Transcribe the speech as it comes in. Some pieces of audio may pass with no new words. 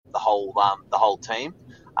the whole team.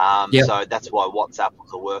 So that's why WhatsApp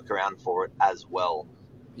was a workaround for it as well.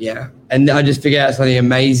 Yeah, and I just figured out something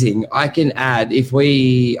amazing. I can add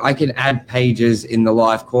pages in the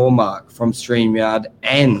live call mark from StreamYard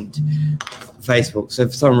and Facebook. So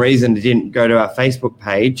for some reason it didn't go to our Facebook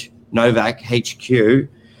page, Novak HQ,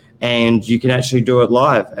 and you can actually do it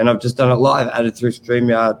live. And I've just done it live, added through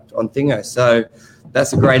StreamYard on Thingo. So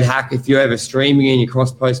that's a great hack. If you're ever streaming and you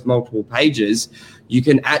cross-post multiple pages, you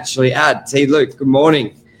can actually add. See, Luke, good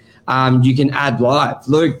morning. You can add live.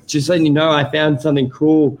 Luke, just letting you know, I found something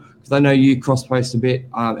cool because I know you cross-post a bit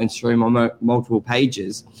and stream on multiple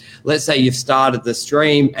pages. Let's say you've started the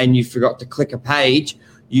stream and you forgot to click a page.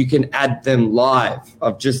 You can add them live.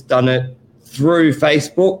 I've just done it through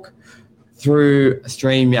Facebook, through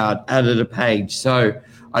StreamYard, added a page. So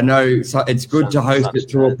I know it's good to host it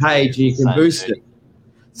through a page and you can boost it.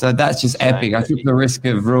 So that's just epic. I took the risk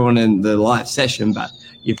of ruining the live session, but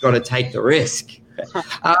you've got to take the risk.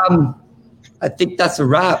 I think that's a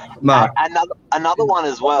wrap, Mark. Another one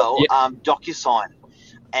as well, DocuSign.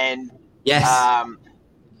 And yes.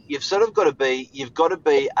 You've got to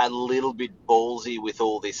be a little bit ballsy with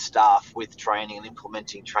all this stuff, with training and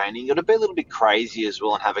implementing training. You've got to be a little bit crazy as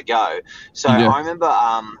well and have a go. So I remember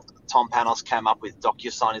Tom Panos came up with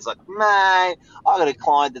DocuSign. He's like, mate, I got a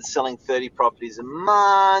client that's selling 30 properties a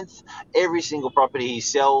month. Every single property he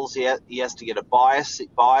sells, he has to get a buyers.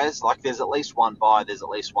 Like there's at least one buyer, there's at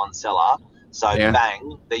least one seller. So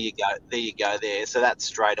bang, there you go there. So that's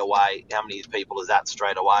straight away. How many people is that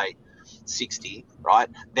straight away? 60, right?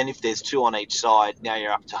 Then if there's 2 on each side, now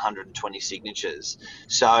you're up to 120 signatures.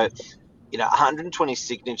 So, 120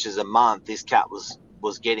 signatures a month, this cat was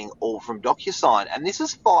getting all from DocuSign. And this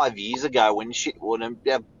is 5 years ago when Zoom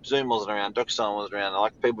wasn't around, DocuSign wasn't around,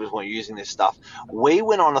 like people weren't using this stuff. We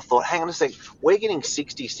went on and thought, hang on a sec, we're getting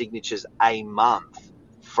 60 signatures a month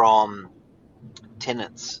from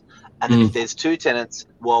tenants. And then if there's 2 tenants,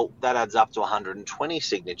 well, that adds up to 120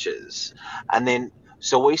 signatures. And then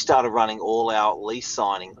so we started running all of our lease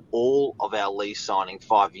signing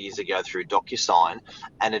 5 years ago through DocuSign,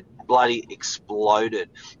 and it bloody exploded.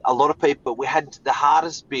 A lot of people, we had the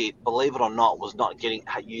hardest bit, believe it or not, was not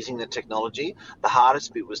using the technology. The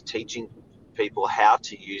hardest bit was teaching people how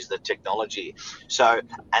to use the technology. So,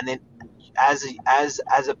 and then as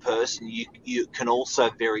a person, you can also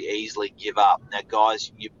very easily give up. Now,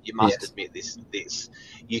 guys, you must admit this.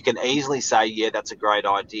 You can easily say, yeah, that's a great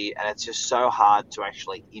idea, and it's just so hard to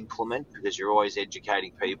actually implement because you're always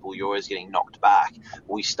educating people. You're always getting knocked back.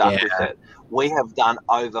 We stuck with it. We have done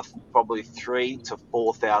over probably 3,000 to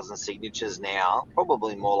 4,000 signatures now,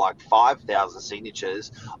 probably more like 5,000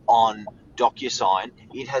 signatures on DocuSign.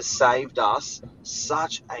 It has saved us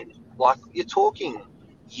you're talking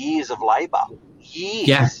years of labour,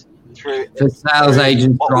 through for sales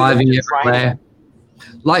agents driving everywhere.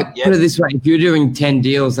 Put it this way: if you're doing 10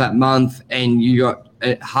 deals that month and you got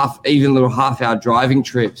little half-hour driving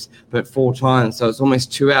trips, but 4 times, so it's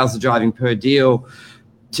almost 2 hours of driving per deal.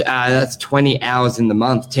 That's 20 hours in the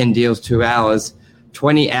month. 10 deals, 2 hours.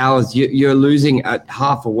 20 hours. You're losing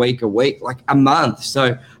half a week, like a month.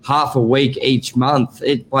 So half a week each month.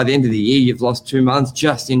 By the end of the year, you've lost 2 months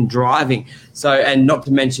just in driving. So, and not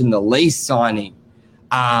to mention the lease signing.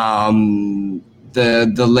 The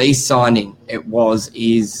lease signing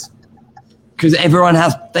is because everyone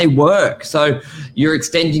they work. So you're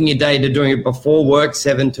extending your day to doing it before work,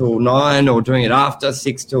 7 till 9, or doing it after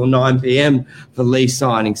 6 till 9 p.m. for lease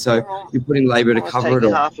signing. So you're putting labour to cover it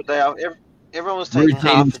all. Half a day off. Everyone was taking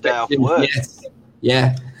half a day off work. Yes.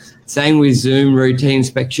 Yeah. Same with Zoom routine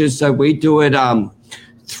inspections. So we do it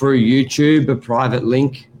through YouTube, a private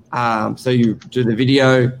link. So you do the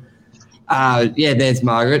video. There's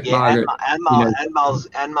Margaret. Yeah, Margaret.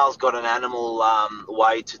 Anmal's got an animal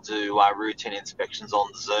way to do routine inspections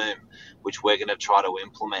on Zoom, which we're going to try to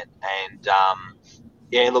implement.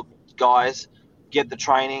 And look, guys, get the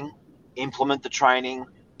training, implement the training.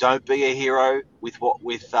 Don't be a hero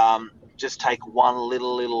just take one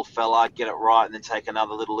little fella, get it right, and then take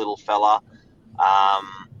another little fella.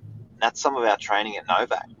 That's some of our training at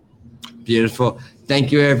Novak. Beautiful.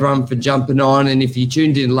 Thank you, everyone, for jumping on. And if you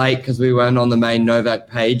tuned in late because we weren't on the main Novak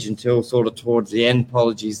page until sort of towards the end,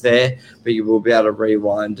 apologies there, but you will be able to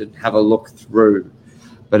rewind and have a look through.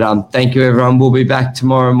 But thank you, everyone. We'll be back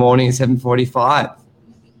tomorrow morning at 7:45.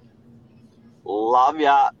 Love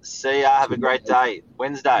ya. See ya. Have a great day.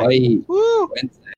 Wednesday. Bye. Woo. Wednesday.